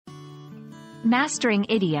Mastering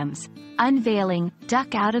Idioms, Unveiling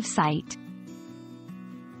Duck out of sight.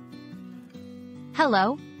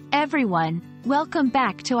 Hello, everyone. Welcome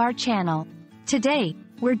back to our channel. Today,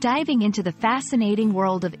 we're diving into the fascinating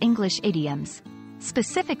world of English idioms,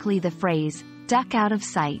 specifically the phrase, duck out of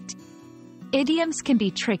sight. Idioms can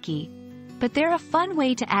be tricky, but they're a fun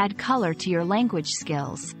way to add color to your language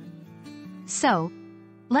skills. So,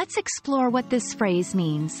 let's explore what this phrase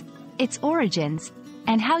means, its origins,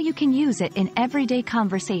 and how you can use it in everyday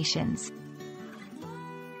conversations.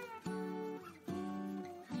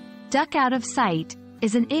 Duck out of sight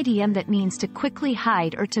is an idiom that means to quickly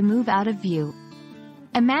hide or to move out of view.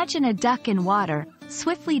 Imagine a duck in water,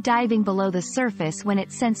 swiftly diving below the surface when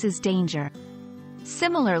it senses danger.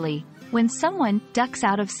 Similarly, when someone ducks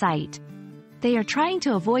out of sight, they are trying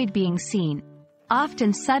to avoid being seen,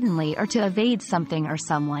 often suddenly or to evade something or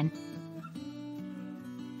someone.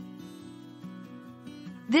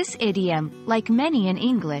 This idiom, like many in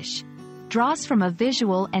English, draws from a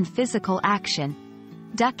visual and physical action,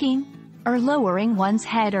 ducking, or lowering one's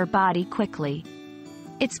head or body quickly.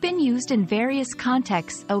 It's been used in various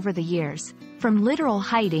contexts over the years, from literal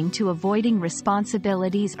hiding to avoiding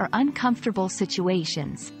responsibilities or uncomfortable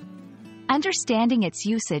situations. Understanding its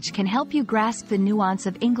usage can help you grasp the nuance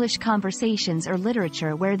of English conversations or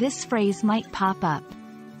literature where this phrase might pop up.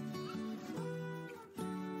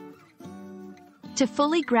 To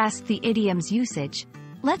fully grasp the idiom's usage,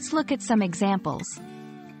 let's look at some examples.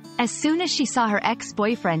 As soon as she saw her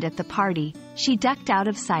ex-boyfriend at the party, she ducked out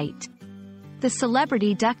of sight. The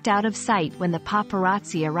celebrity ducked out of sight when the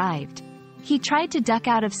paparazzi arrived. He tried to duck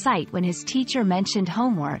out of sight when his teacher mentioned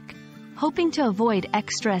homework, hoping to avoid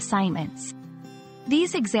extra assignments.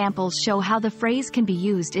 These examples show how the phrase can be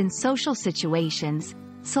used in social situations,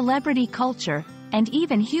 celebrity culture, and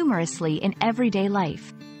even humorously in everyday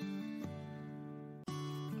life.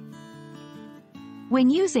 When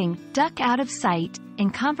using duck out of sight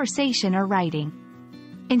in conversation or writing,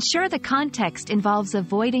 ensure the context involves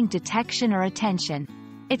avoiding detection or attention.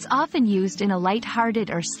 It's often used in a light-hearted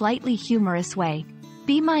or slightly humorous way.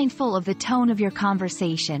 Be mindful of the tone of your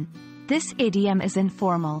conversation. This idiom is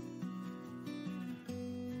informal.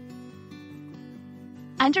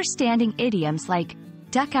 Understanding idioms like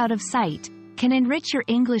duck out of sight can enrich your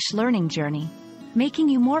English learning journey, making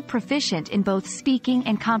you more proficient in both speaking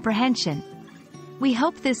and comprehension. We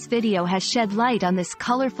hope this video has shed light on this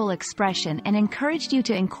colorful expression and encouraged you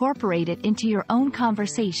to incorporate it into your own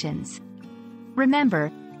conversations.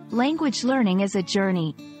 Remember, language learning is a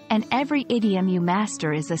journey, and every idiom you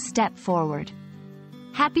master is a step forward.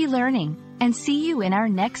 Happy learning, and see you in our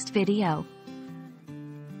next video.